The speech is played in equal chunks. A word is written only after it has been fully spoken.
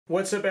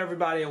What's up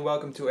everybody and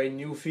welcome to a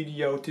new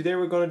video. Today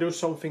we're gonna do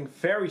something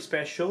very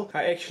special.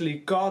 I actually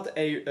caught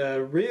a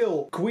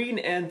real queen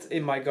ant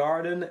in my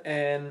garden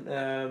and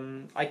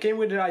I came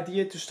with an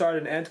idea to start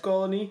an ant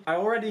colony. I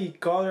already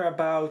caught her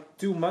about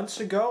 2 months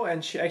ago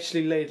and she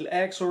actually laid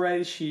eggs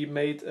already. She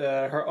made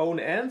her own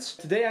ants.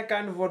 Today I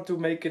kind of want to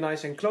make a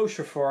nice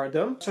enclosure for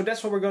them. So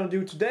that's what we're gonna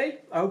do today.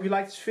 I hope you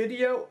like this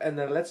video and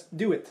let's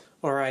do it.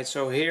 Alright,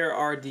 so here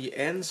are the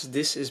ants.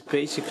 This is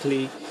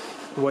basically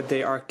what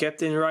they are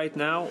kept in right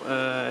now,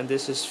 and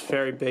this is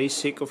very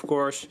basic, of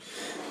course.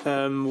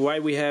 Why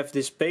we have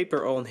this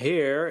paper on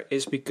here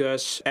is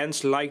because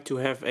ants like to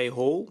have a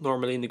hole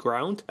normally in the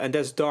ground, and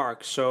that's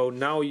dark, so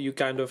now you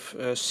kind of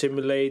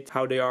simulate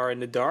how they are in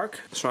the dark.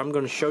 So I'm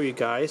gonna show you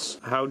guys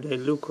how they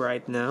look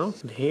right now.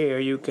 And here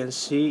you can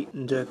see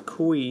the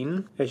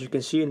queen, as you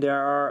can see, and there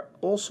are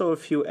also a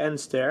few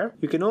ants there.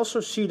 You can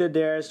also see that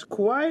there's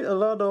quite a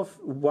lot of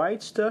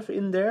white stuff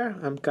in there.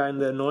 I'm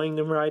kind of annoying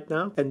them right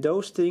now, and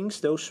those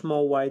things, those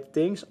small white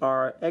things,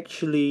 are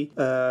actually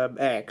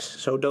eggs,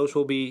 so those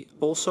will be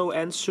also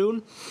ends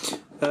soon.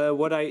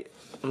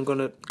 I'm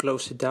gonna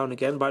close it down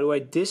again. By the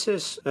way, this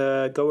is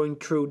going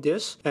through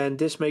this, and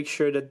this makes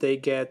sure that they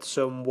get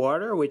some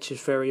water, which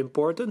is very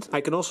important.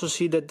 I can also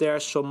see that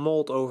there's some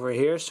mold over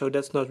here, so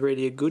that's not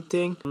really a good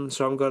thing.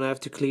 So I'm gonna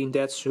have to clean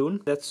that soon.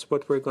 That's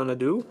what we're gonna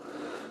do.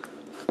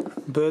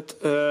 But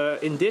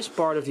in this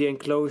part of the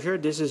enclosure,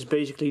 this is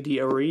basically the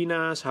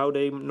arenas, how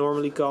they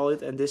normally call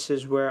it, and this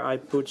is where I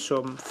put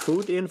some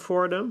food in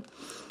for them.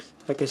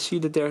 I can see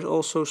that there's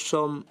also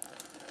some,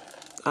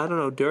 I don't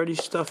know, dirty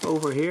stuff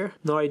over here.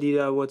 No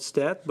idea what's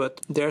that, but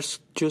there's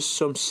just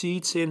some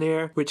seeds in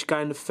here which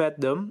kind of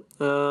fed them.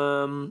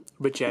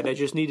 But yeah, they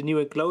just need a new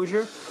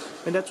enclosure,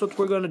 and that's what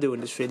we're gonna do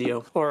in this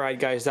video. Alright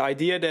guys, the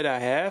idea that I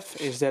have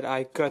is that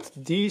I cut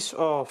these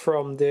off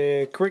from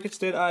the crickets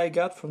that I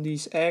got from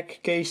these egg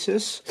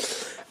cases.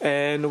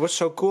 And what's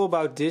so cool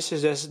about this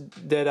is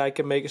that I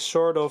can make a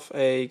sort of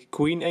a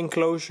queen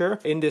enclosure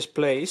in this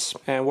place.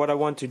 And what I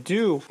want to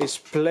do is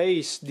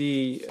place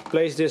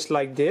this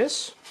like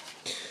this.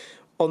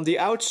 On the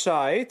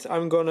outside,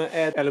 I'm gonna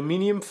add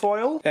aluminium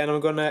foil, and I'm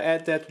gonna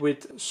add that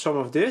with some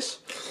of this.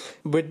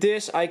 With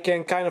this, I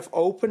can kind of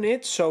open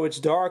it so it's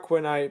dark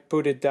when I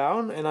put it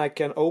down, and I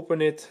can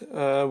open it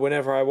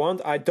whenever I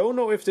want. I don't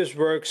know if this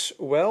works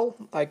well.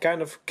 I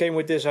kind of came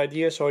with this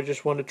idea, so I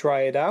just want to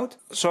try it out.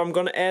 So I'm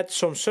gonna add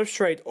some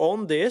substrate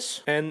on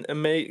this and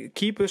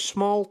keep a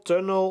small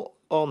tunnel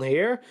on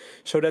here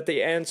so that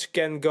the ants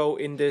can go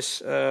in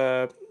this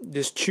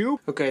this tube.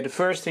 Okay, the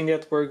first thing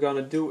that we're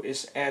gonna do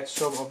is add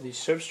some of the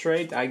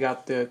substrate. I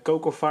got the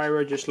cocoa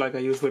fiber, just like I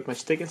use with my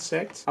stick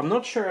insects. I'm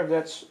not sure if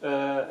that's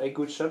a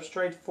good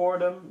substrate for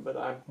them, but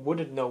I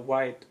wouldn't know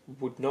why it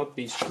would not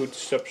be good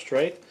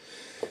substrate.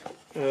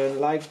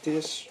 Like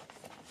this,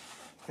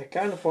 I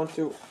kind of want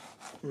to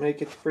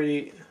make it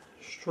pretty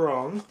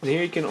strong. And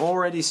here you can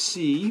already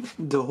see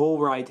the hole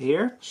right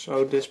here,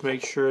 so this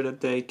makes sure that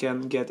they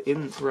can get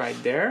in right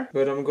there.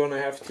 But I'm gonna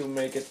have to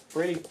make it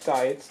pretty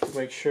tight to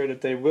make sure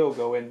that they will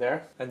go in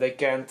there and they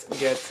can't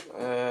get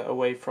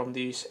away from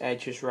these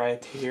edges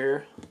right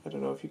here. I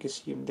don't know if you can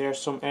see them.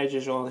 There's some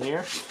edges on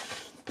here,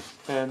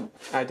 and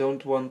I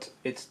don't want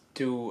it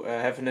to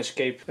have an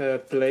escape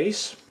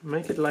place.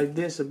 Make it like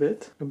this a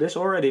bit. This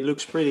already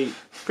looks pretty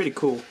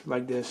cool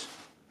like this.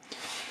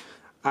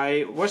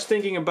 I was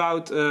thinking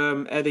about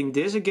adding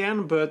this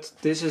again, but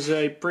this is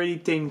a pretty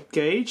thin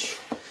cage,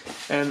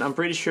 and I'm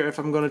pretty sure if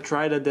I'm gonna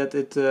try that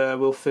it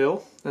will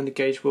fill and the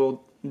cage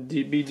will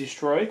be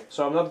destroyed.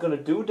 So I'm not gonna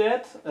do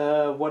that.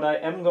 What I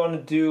am gonna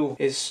do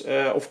is,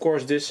 of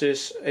course, this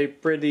is a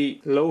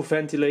pretty low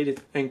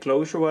ventilated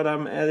enclosure what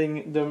I'm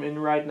adding them in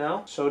right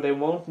now, so they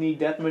won't need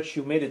that much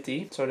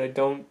humidity. So they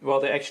don't, well,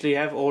 they actually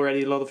have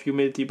already a lot of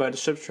humidity by the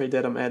substrate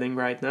that I'm adding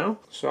right now,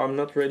 so I'm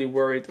not really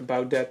worried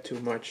about that too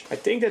much. I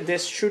think that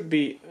this should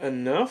be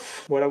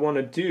enough. What I want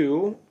to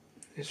do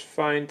is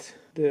find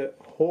the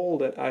hole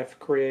that I've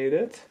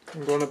created.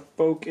 I'm gonna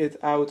poke it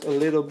out a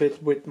little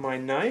bit with my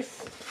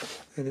knife,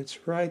 and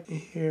it's right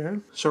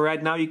here. So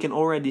right now you can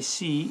already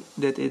see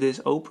that it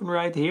is open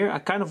right here. I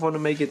kind of want to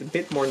make it a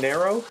bit more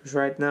narrow, because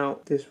right now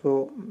this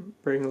will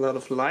bring a lot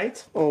of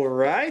light.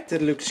 Alright,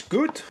 that looks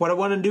good. What I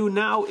want to do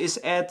now is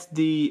add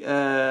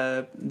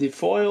the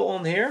foil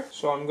on here.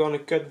 So I'm gonna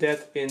cut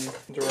that in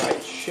the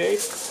right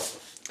shape.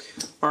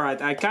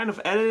 Alright, I kind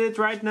of added it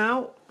right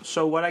now.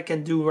 So what I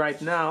can do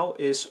right now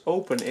is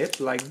open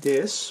it like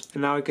this.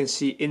 And now I can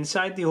see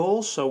inside the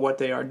hole, so what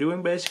they are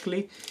doing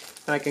basically.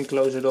 And I can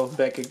close it off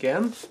back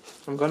again.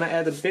 I'm gonna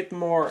add a bit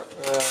more,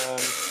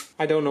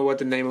 I don't know what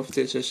the name of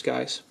this is,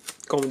 guys.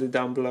 Comment it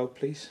down below,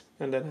 please.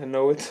 And then I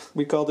know it.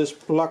 We call this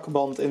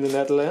plakband in the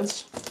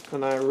Netherlands.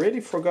 And I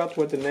really forgot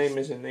what the name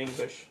is in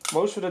English.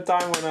 Most of the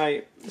time when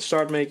I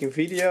start making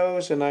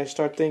videos and I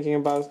start thinking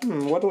about,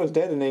 what was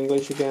that in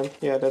English again?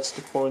 Yeah, that's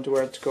the point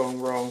where it's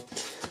going wrong.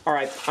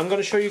 Alright, I'm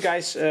gonna show you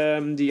guys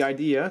the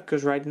idea,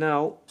 because right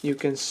now you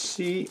can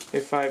see,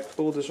 if I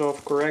pull this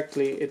off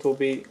correctly, it will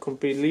be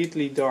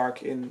completely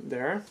dark in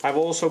there. I've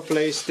also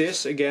placed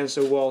this against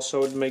the wall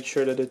so it makes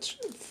sure that it's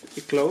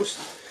it closed.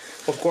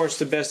 Of course,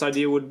 the best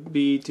idea would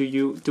be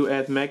to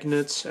add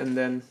magnets and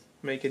then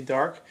make it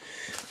dark.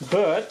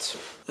 But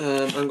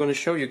I'm gonna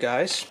show you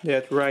guys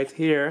that right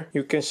here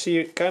you can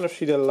kind of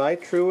see the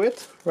light through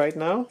it right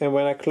now. And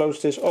when I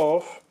close this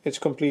off, it's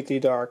completely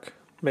dark.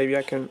 Maybe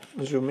I can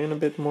zoom in a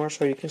bit more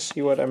so you can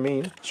see what I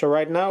mean. So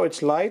right now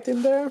it's light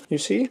in there, you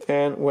see?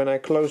 And when I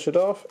close it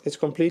off, it's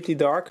completely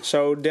dark.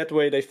 So that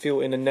way they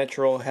feel in a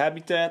natural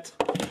habitat.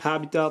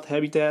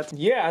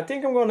 Yeah, I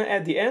think I'm gonna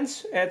add the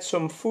ants, add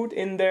some food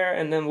in there,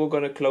 and then we're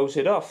gonna close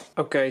it off.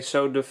 Okay,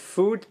 so the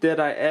food that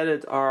I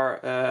added are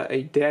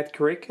a dead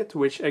cricket,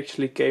 which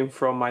actually came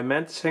from my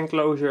mantis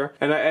enclosure.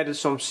 And I added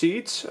some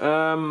seeds.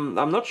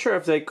 I'm not sure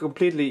if they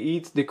completely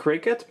eat the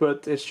cricket,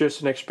 but it's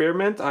just an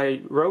experiment.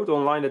 I wrote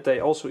online that they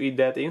also eat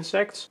dead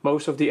insects,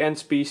 most of the ant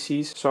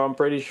species, so I'm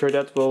pretty sure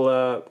that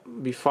will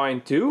be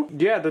fine too.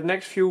 Yeah, the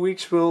next few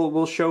weeks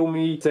will show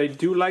me if they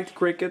do like the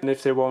cricket, and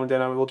if they won't,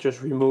 then I will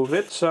just remove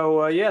it.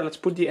 So yeah, let's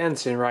put the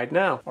ants in right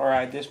now.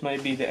 Alright, this may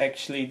be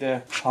actually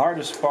the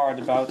hardest part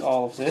about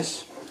all of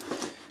this.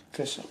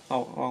 Because,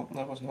 oh, well,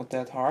 that was not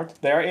that hard.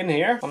 They're in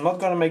here. I'm not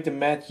gonna make the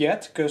mat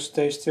yet, because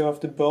they still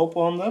have the bulb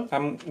on them.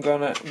 I'm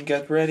gonna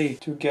get ready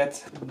to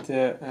get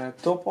the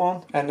top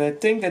on. And I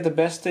think that the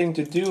best thing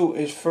to do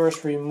is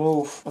first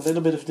remove a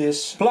little bit of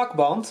this plug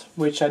band,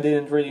 which I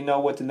didn't really know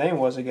what the name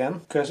was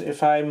again. Because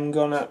if I'm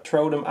gonna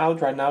throw them out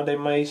right now, they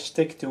may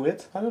stick to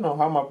it. I don't know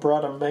how my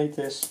brother made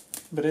this,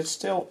 but it's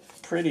still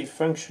pretty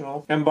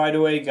functional. And by the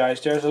way,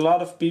 guys, there's a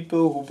lot of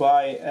people who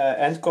buy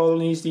ant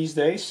colonies these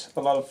days,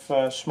 a lot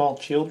of small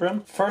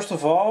children. First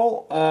of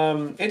all,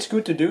 it's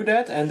good to do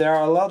that, and there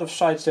are a lot of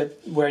sites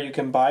where you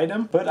can buy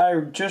them, but I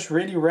just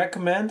really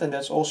recommend, and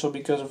that's also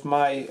because of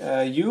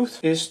my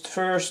youth, is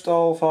first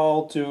of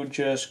all to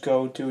just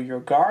go to your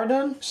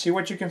garden, see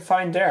what you can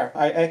find there.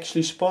 I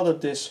actually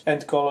spotted this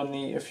ant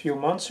colony a few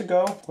months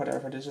ago.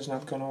 Whatever, this is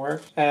not gonna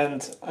work.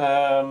 And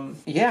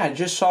yeah, I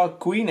just saw a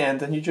queen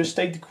ant, and you just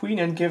take the queen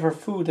and give her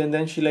food, and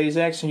then she lays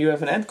eggs and you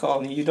have an ant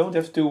colony. You don't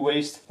have to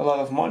waste a lot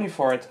of money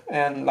for it.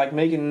 And like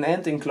making an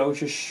ant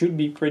enclosure should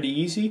be pretty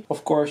easy.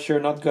 Of course, you're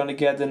not gonna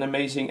get an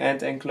amazing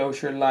ant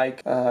enclosure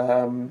like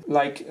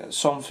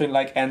something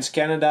like Ants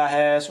Canada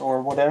has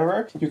or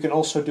whatever. You can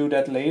also do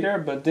that later,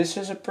 but this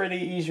is a pretty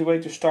easy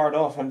way to start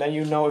off, and then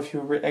you know if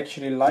you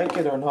actually like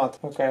it or not.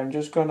 Okay, I'm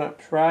just gonna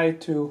try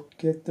to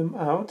get them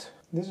out.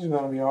 This is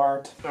gonna be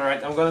hard.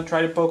 Alright, I'm gonna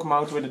try to poke them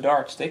out with a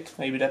dart stick.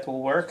 Maybe that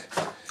will work.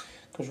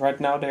 Because right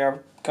now they are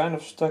kind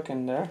of stuck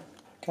in there.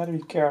 Gotta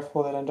be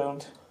careful that I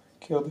don't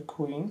kill the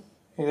queen.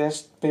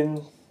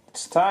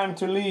 It's time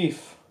to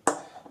leave.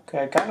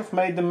 Okay, I kind of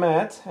made the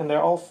mat and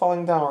they're all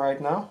falling down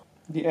right now.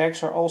 The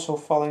eggs are also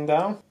falling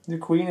down. The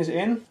queen is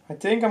in. I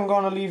think I'm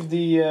gonna leave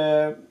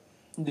the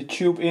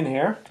tube in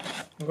here.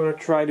 I'm gonna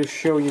try to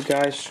show you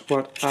guys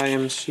what I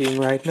am seeing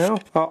right now.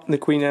 Oh, the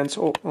queen ants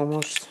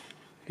almost.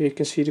 Here you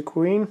can see the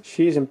queen.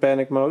 She's in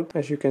panic mode.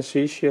 As you can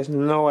see, she has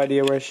no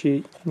idea where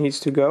she needs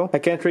to go. I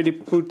can't really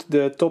put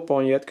the top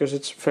on yet because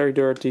it's very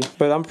dirty.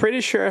 But I'm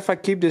pretty sure if I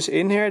keep this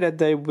in here that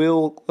they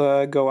will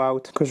go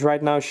out. Because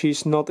right now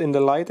she's not in the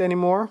light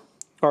anymore.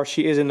 Or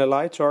she is in the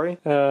light, sorry.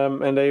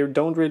 And they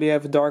don't really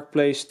have a dark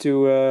place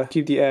to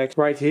keep the egg.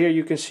 Right here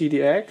you can see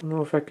the egg. I don't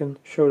know if I can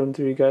show them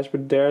to you guys,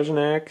 but there's an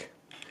egg.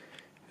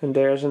 And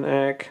there's an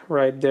egg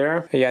right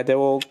there. Yeah, they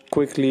will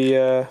quickly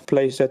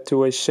place that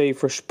to a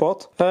safer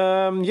spot.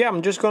 Yeah,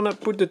 I'm just gonna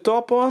put the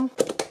top on.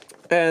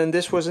 And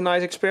this was a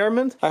nice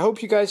experiment. I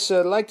hope you guys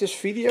liked this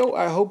video.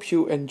 I hope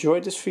you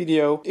enjoyed this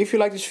video. If you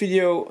like this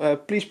video,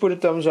 please put a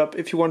thumbs up.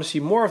 If you want to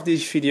see more of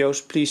these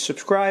videos, please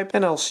subscribe.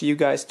 And I'll see you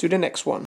guys to the next one.